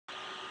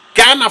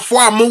Ghana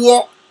for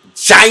more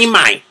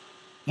China,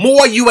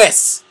 more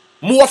US,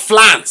 more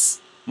France,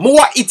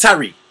 more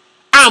Italy,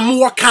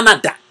 more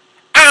Canada,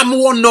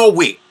 more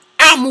Norway,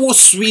 more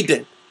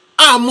Sweden,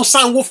 more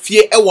Sanwo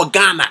Fie ewo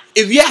Ghana.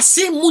 If you are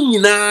saying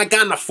Munina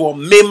Ghana for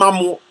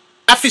Memamo,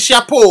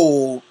 official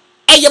po,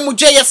 mu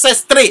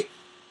JSS 3,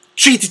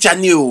 Twi Teacher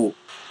new.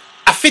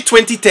 Afi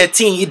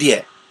 2013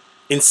 idea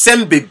in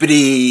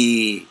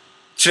Sembebre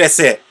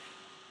Chrese,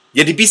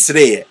 yedi bi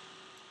sreye,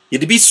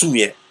 yedi bi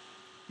sumye,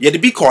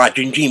 yedi bi ko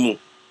adwendwemu,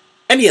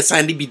 ene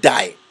yesande bi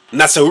die.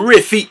 Na se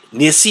refi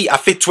ne si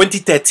afi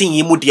 2013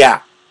 yimu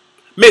dia.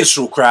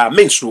 Menstru kra,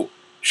 menstru.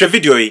 Hwe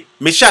video yi,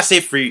 me sha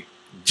say free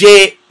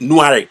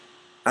January.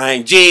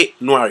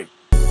 January.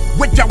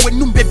 Weja we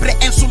numbebre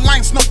enso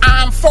lines no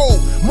I'm full.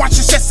 Watch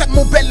you set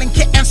mobile and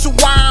get enso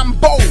I'm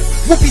bold.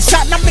 Will be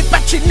shot na me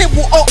batch ne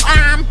wo oh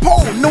I'm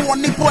po. No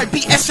one boy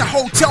be extra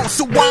hotel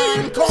so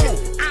I'm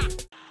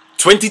cold.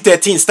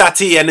 2013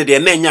 started and the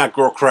nenya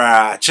girl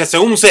cry. Chese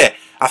say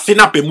I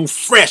finna be move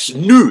fresh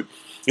new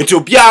into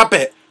bia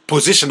be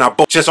position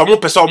about. Chese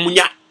person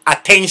munya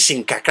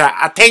attention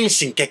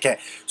keke.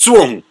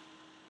 So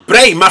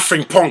bray my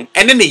friend pong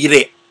and then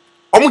yire.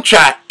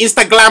 Try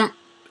Instagram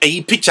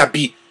a picture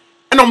be.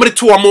 And I'm going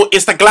to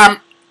Instagram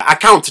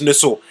account ne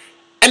so.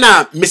 And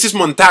Mrs.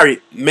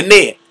 Montari,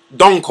 mene,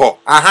 donko,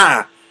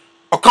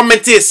 or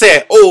comment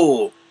say,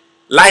 oh,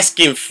 light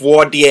skin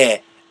for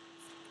the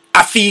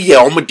afi ye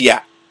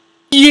omudia.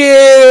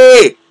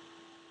 Yay!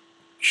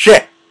 She.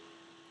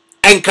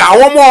 Enka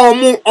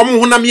omo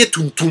hunam ye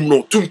tuntum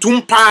no.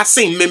 Tuntum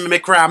passing me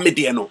cry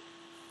media no.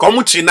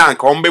 Komu china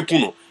nka ombepu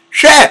no.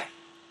 She.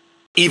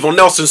 Even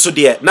Nelson so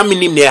dear, na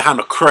minim ne ha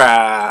no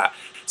cry.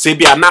 Say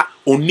be na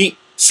oni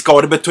sika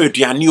ode beto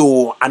aduane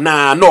o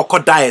ana na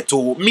okọ diet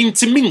o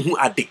minti minhu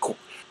adeko.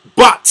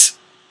 But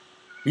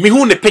me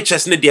hu ne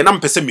pictures ne de na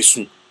mpese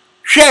mesu.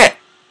 Hwe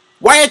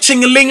why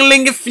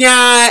chingling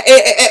fia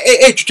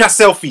twitwa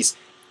selfies.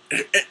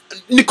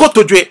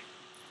 Nikotodwe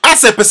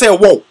ase pese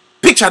wo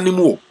picture ni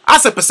mu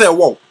ase pese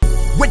wo.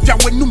 Weja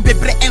we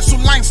numbebre enso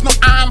lines no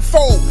I'm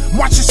full.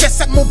 Watch you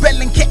set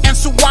mobile and get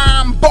enso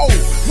I'm bold.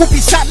 Will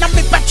be shot na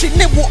me batch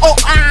ne wo oh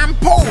I'm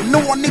po. No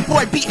one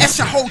boy be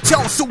extra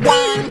hotel so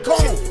I'm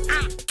cold.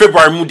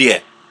 February mu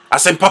de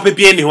asem papa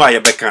bi eni ho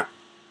ayebeka.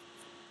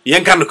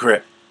 Yen kan no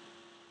kre.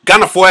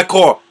 Ghana for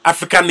echo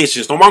African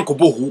nations no man ko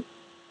bohu.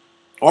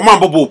 O man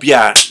bobo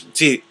bia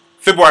ti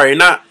February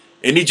na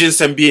eni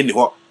jinsem bi eni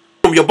ho.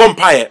 Your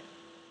bumpire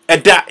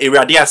eda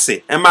ewrade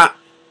ase ema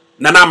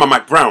nana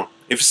mama Brown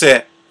if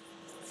say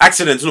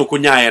accident no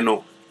kunyaye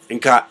no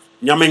nka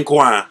nyame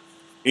nko a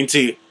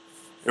nti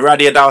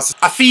ewrade da ase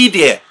afi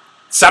de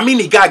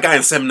samini gaga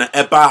nsem na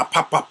eba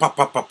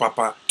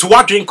papa to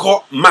what drink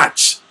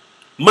match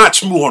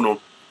mu hono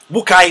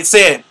bukai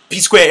say P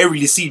Square e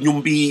release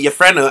nyum bi ye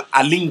friend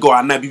alingo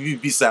ana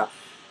bibisa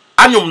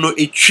anyum no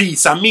etwi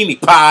samini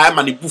pa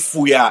ma ne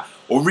bufu ya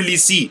o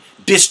release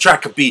this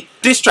track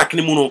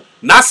ni mu no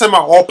na sema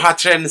all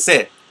patren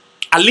say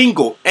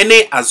alingo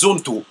ene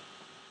azonto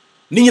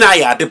ni nyina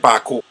ya de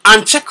baako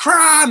anche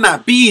kra na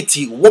BET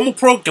wo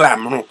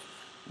program no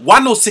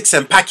 106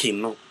 and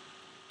packing no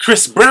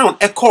Chris Brown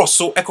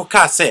so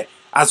car say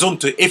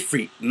azonto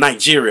efri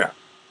Nigeria.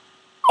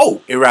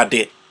 Oh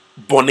erade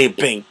Bonnie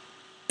Ben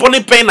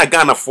na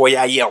Ghana for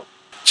ya yell.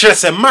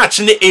 Chese match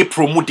ni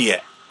April mu de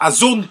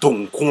azonto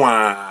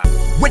nkwa.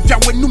 Weja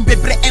we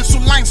numbebre enso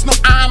lines no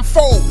I'm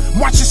full.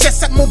 Watch you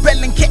set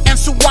mobile and get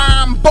enso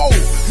I'm bold.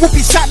 Will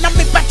be shot na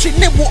me batch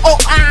ne wo oh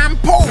I'm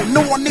po.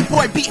 No one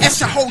boy be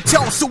extra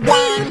hotel so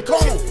I'm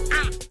cold.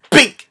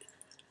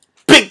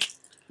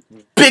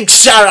 Big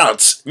shout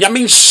outs. I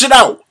mean shit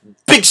out.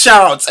 Big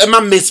shout outs. Emma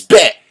Miss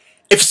Bet.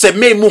 If say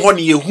me mu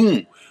honey ye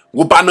hu.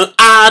 Wo ba no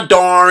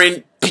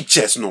adoring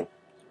pictures no.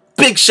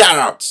 Big shout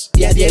outs.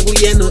 Yeah, we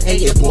no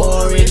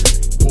boring.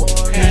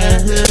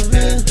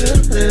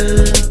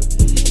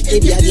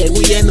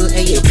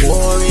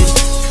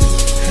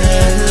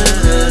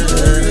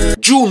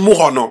 June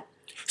Muhono,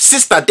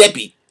 Sister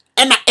Debbie,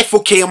 and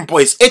FOKM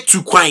boys,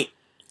 etu kwine,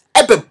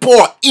 ebe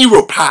bo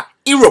Europe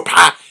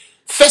ha,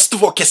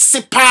 festival ke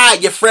sepa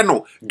ye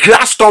freno,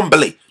 glass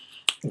tumbly,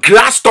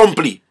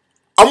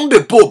 ambe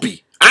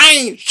bobi,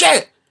 ain,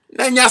 she,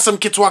 nanya some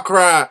kitwa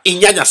kra,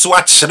 inyanya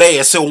swat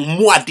shre, se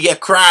umu adie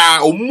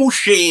kra,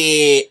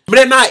 umushe,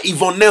 mrena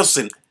Yvonne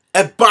Nelson,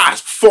 eba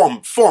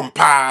form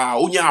pa,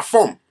 unya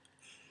form.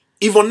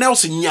 Even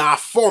Nelson nya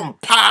form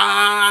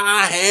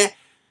pa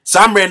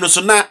Samre no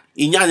so na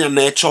inyanya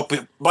na chop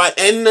but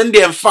en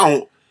dem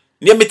found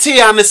ne mete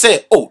ya ne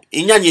say oh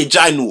inyanya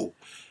jai no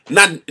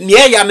na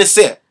ne ya ne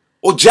say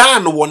o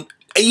jano won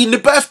in the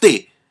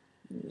birthday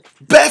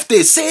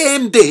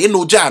same day in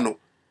Ojano.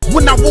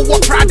 Wuna wo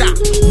Prada,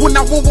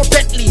 wuna wo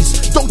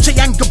Bentleys, Dolce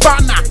and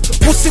Gabbana.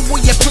 Pussy wo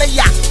ye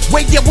player,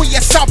 where ye wo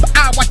ye sub.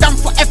 I was done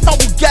forever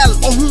with girl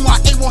or who I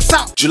was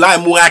up. July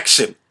more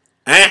action,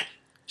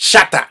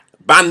 shatter.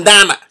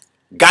 Bandana,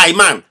 guy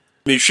man,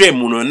 me shame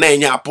no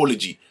na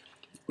apology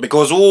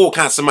because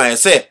can't say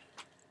say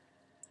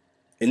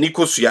eni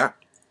kosia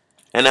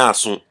ena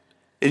aso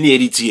eni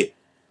editie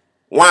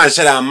one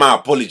shall I my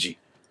apology.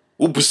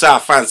 Ubusa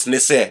fans ne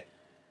say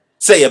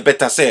you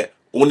better say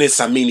one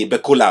Samini be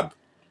collab.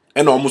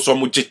 And almost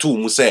almost two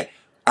mu say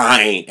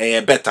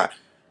I better.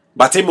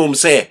 But him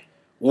say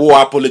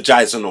wo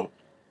apologize no.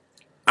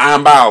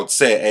 I'm about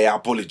say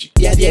apology.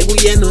 Yeah, we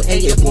know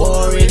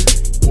boring.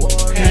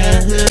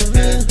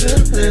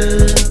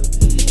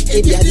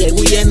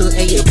 We know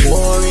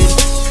boring.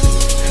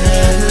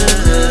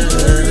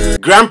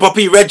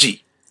 Grandpappy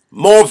Reggie,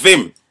 more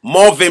vim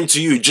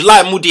to you.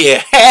 July moody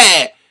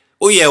hey.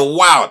 Oh yeah,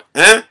 wild,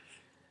 eh?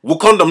 Wo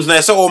condoms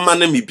na say all man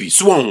me be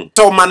so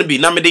tell man be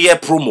na me dey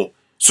promo.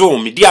 So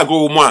me dia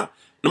go mo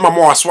no mama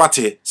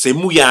waswate say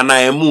mu ya na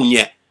emu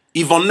nye.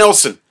 Yvonne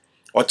Nelson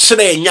or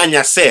chire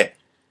nyanya say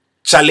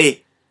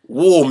Chale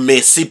wo me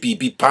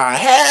CPB pa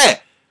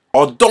hey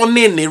or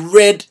donne ne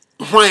red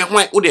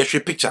why wo dey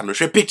share picture no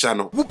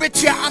Wo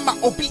betia ama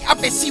obi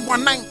abesi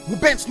 19 wo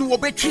bens no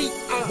obetwi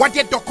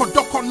wade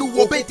doko no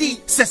obedi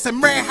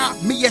sesemre ha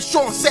me ye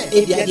sure say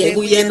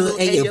we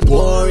know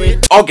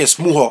boring. August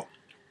muho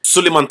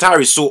Suleiman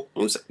Tari so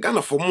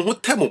Ghana for mu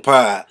temu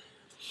pa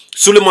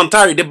Suleiman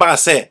Tari de ba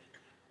say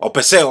or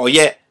pese or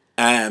ye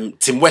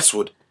Tim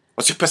Westwood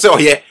or si pese or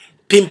ye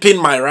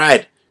pimping my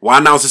ride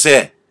one announce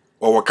say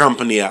our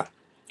company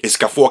is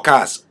ka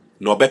forecast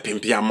no be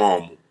pimpia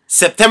mom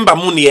September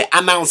money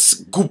announce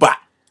Guba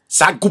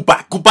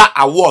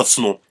Awards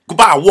no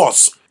Guba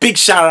Awards big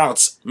shout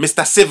outs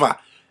Mr. Silver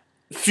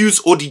Fuse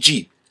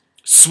ODG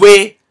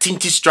Sway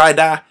Tinty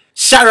Strider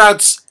shout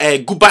outs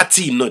Guba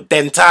team no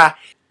Denta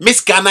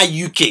Miss Ghana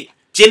UK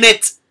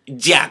Janet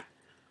Jan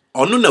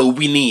onu na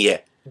winning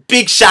here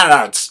big shout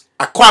outs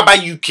Akwaba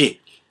UK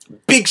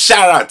big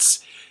shout outs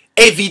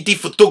AVD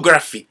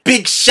Photography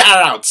big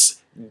shout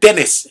outs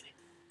Dennis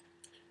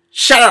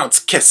shout outs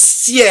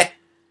Kessie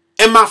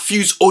Emma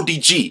Fuse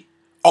ODG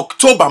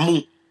October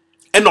mu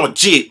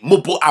NOJ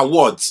Mobile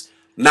Awards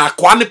na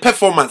kwani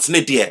performance ne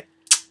there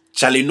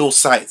Charlie no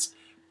size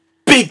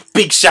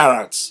big shout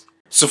outs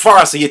so far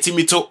as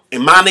yetimito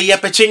emane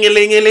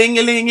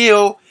yepechingelingelingelinge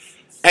yo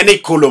any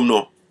column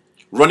no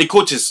Ronnie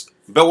Coaches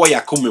bewo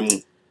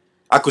yakomemu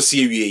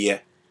akosi ewie ye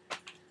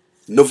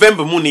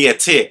November mu ne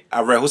yete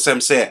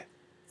arehosem say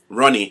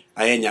Ronnie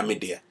ayenya me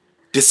there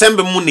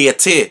December mu ne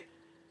yete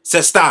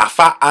say star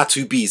fa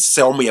R2Bs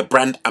say omo ye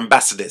brand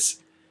ambassadors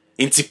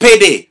inti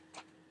payday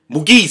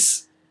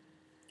Mugis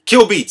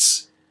Kill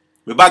Beats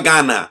me ba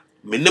Ghana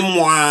me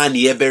nemwa ne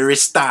ye very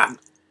star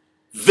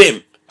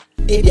Vim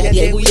We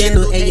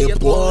know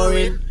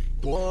boring.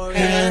 We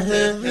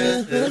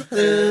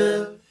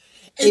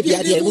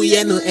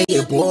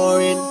know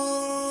boring.